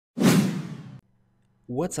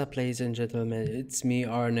What's up, ladies and gentlemen? It's me,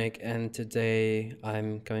 Arnik, and today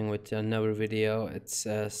I'm coming with another video. It's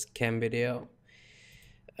a scam video.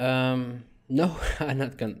 No, I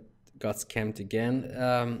not got scammed again.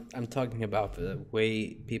 I'm talking about the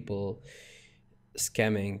way people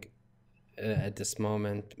scamming at this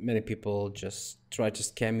moment. Many people just try to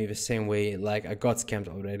scam me the same way, like I got scammed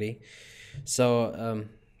already. So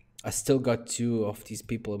I still got two of these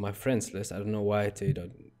people in my friends list. I don't know why they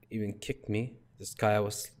don't even kick me. This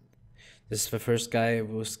is the first guy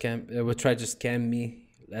who tried to scam me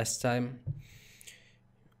last time.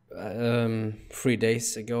 3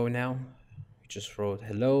 days ago now. He just wrote,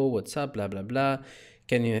 "Hello, what's up? Blah blah blah.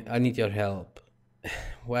 I need your help."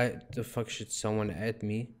 Why the fuck should someone add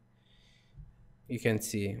me? You can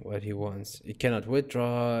see what he wants. You cannot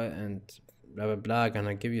withdraw and blah blah blah.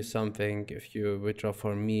 Gonna give you something if you withdraw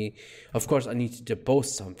for me. Of course, I need to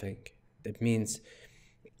depose something. That means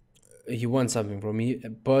he wants something from me,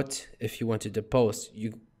 but if you want to depose,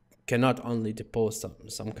 you cannot only depose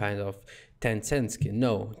some kind of 10-cent skin.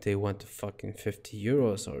 No, they want the fucking 50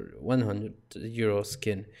 euros or 100 euro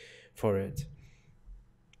skin for it.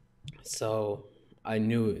 So I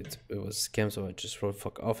knew it was scam, so I just wrote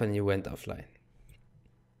fuck off and he went offline.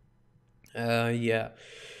 Yeah,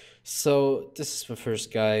 so this is the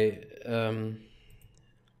first guy.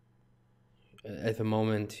 At the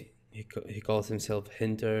moment he calls himself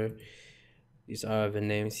Hinter. These are the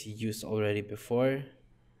names he used already before.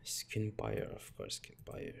 Skin buyer, of course, skin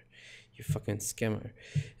buyer. You fucking scammer.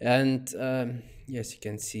 And yes, you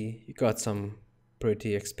can see you got some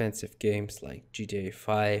pretty expensive games like GTA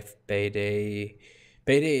 5, Payday.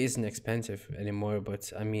 Payday isn't expensive anymore,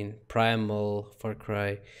 but I mean Primal, Far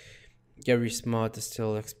Cry, Gary Smart is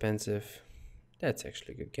still expensive. That's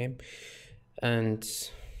actually a good game. And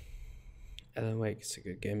Alan Wake is a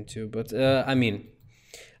good game too, but I mean,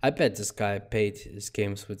 I bet this guy paid his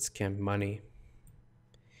games with scammed money.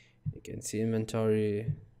 You can see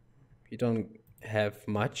inventory. You don't have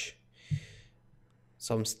much.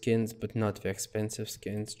 Some skins, but not the expensive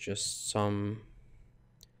skins, just some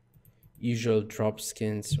usual drop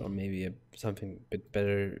skins, or maybe something a bit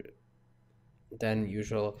better than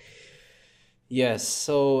usual. Yes,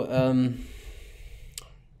 so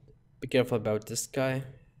be careful about this guy.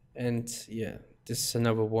 And yeah, this is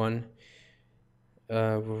another one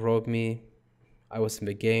who wrote me. I was in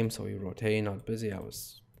the game, so he wrote, "Hey, not busy."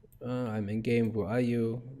 I'm in game. Who are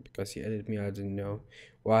you? Because he added me, I didn't know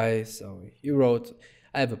why. So he wrote,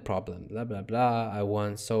 "I have a problem. Blah blah blah. I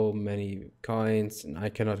won so many coins and I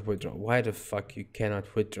cannot withdraw." Why the fuck you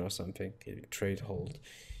cannot withdraw something? You trade hold.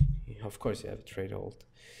 Of course you have a trade hold.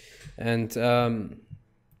 And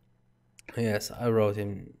yes, I wrote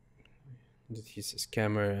him that he's a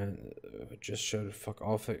scammer and just showed the fuck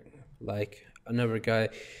off like another guy.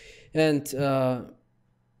 And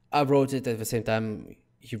I wrote it at the same time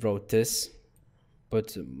he wrote this,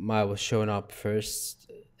 but mine was showing up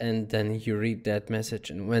first, and then you read that message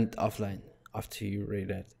and went offline after you read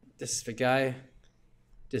that. This is the guy.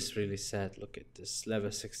 This is really sad. Look at this,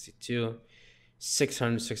 level 62,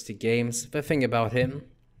 660 games. The thing about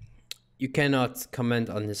him, you cannot comment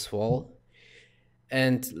on his wall.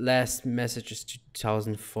 And last message is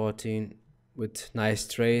 2014 with nice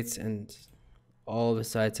trades and all the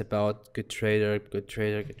sites about good trader, good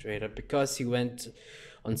trader, good trader, because he went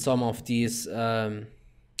on some of these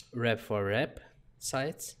rep for rep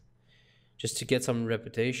sites just to get some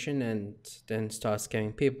reputation and then start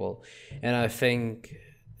scamming people. And I think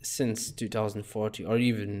since 2014 or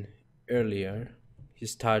even earlier, he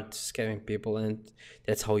started scamming people, and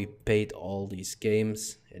that's how he paid all these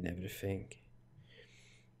games and everything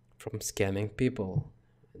from scamming people.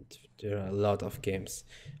 And there are a lot of games.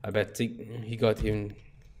 I bet he got even,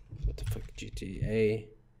 what the fuck, GTA,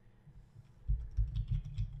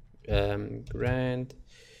 Grand.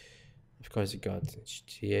 Of course, he got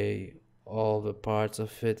GTA, all the parts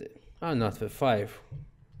of it. Oh, not the 5.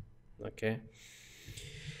 Okay.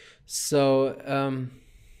 So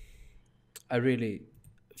I really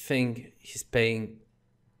think he's paying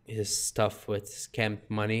his stuff with scam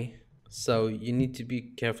money. So you need to be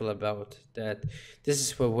careful about that. This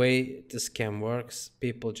is the way the scam works.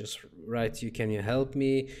 People just write you, "Can you help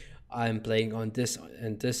me? I'm playing on this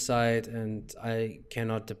and this side and I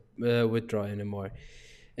cannot withdraw anymore."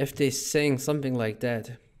 If they're saying something like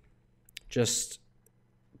that, just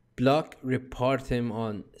block, report him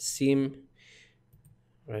on Steam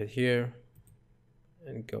right here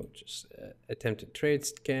and go just attempted trade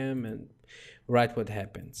scam and write what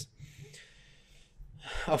happens.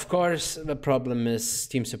 Of course, the problem is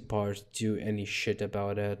Steam support do any shit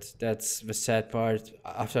about it. That's the sad part.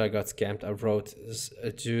 After I got scammed, I wrote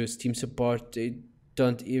to Steam support. They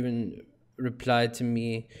don't even reply to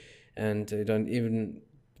me, and they don't even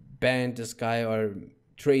ban this guy or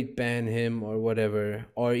trade ban him or whatever,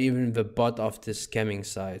 or even the bot of the scamming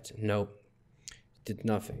site. No, did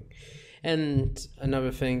nothing. And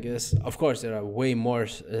another thing is, of course, there are way more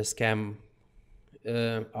scam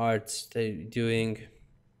arts they're doing,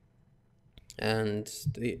 and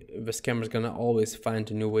the scammer's gonna always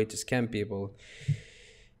find a new way to scam people.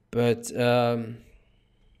 But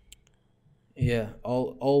yeah,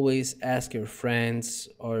 always ask your friends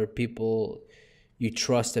or people you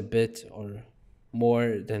trust a bit or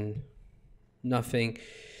more than nothing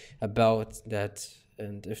about that.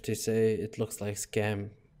 And if they say it looks like scam,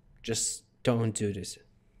 just don't do this.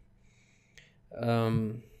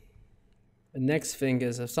 The next thing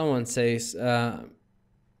is, if someone says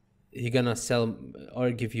he gonna sell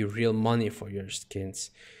or give you real money for your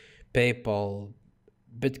skins, PayPal,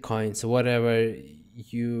 Bitcoins, whatever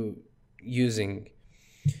you using,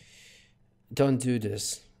 don't do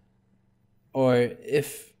this. Or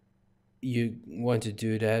if you want to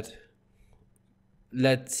do that,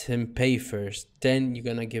 let him pay first, then you're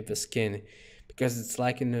gonna give the skin, because it's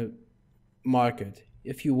like in the market.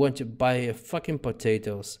 If you want to buy a fucking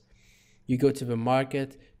potatoes, you go to the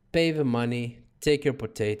market, pay the money, take your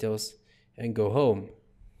potatoes, and go home.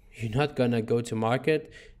 You're not gonna go to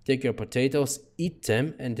market, take your potatoes, eat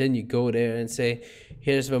them, and then you go there and say,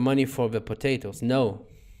 here's the money for the potatoes. No,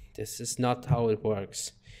 this is not how it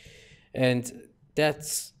works. And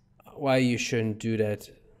that's why you shouldn't do that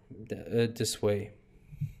this way.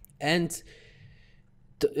 And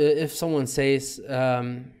if someone says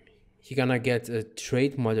you're gonna get a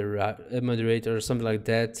trade moderator or something like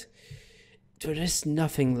that, there is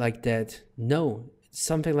nothing like that. No,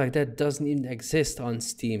 something like that doesn't even exist on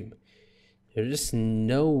Steam. There is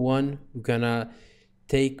no one who gonna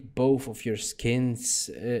take both of your skins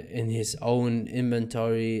in his own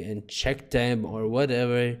inventory and check them or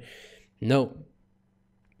whatever. No,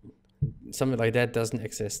 something like that doesn't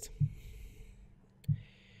exist.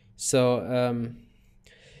 So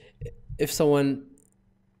if someone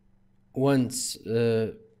wants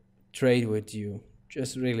trade with you,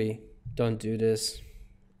 just really don't do this.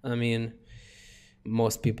 I mean,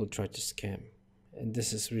 most people try to scam, and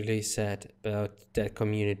this is really sad about that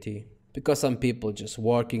community, because some people just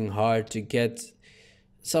working hard to get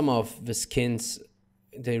some of the skins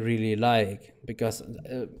they really like. Because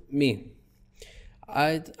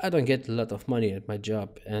I don't get a lot of money at my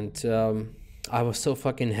job, and I was so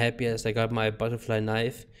fucking happy as I got my butterfly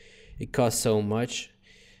knife. It cost so much,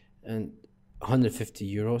 and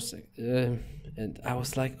 150 euros, and I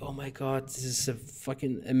was like, oh my god, this is a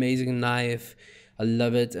fucking amazing knife, I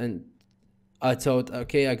love it. And I thought,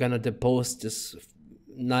 okay, I'm gonna deposit this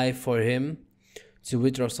knife for him to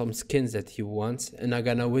withdraw some skins that he wants, and I'm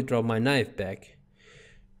gonna withdraw my knife back.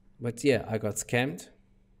 But yeah, I got scammed.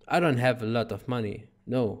 I don't have a lot of money,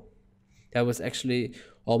 no. That was actually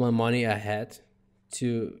all my money I had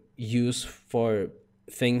to use for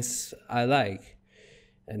things I like,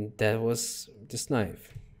 and that was this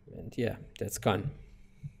knife. And yeah, that's gone.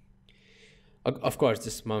 Of course,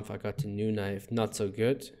 this month I got a new knife, not so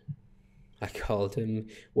good. I called him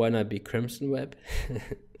Wanna Be Crimson Web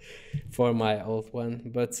for my old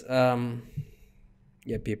one. But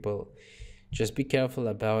yeah, people, just be careful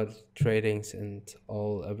about tradings and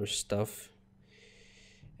all other stuff.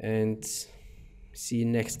 And see you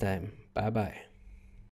next time. Bye bye.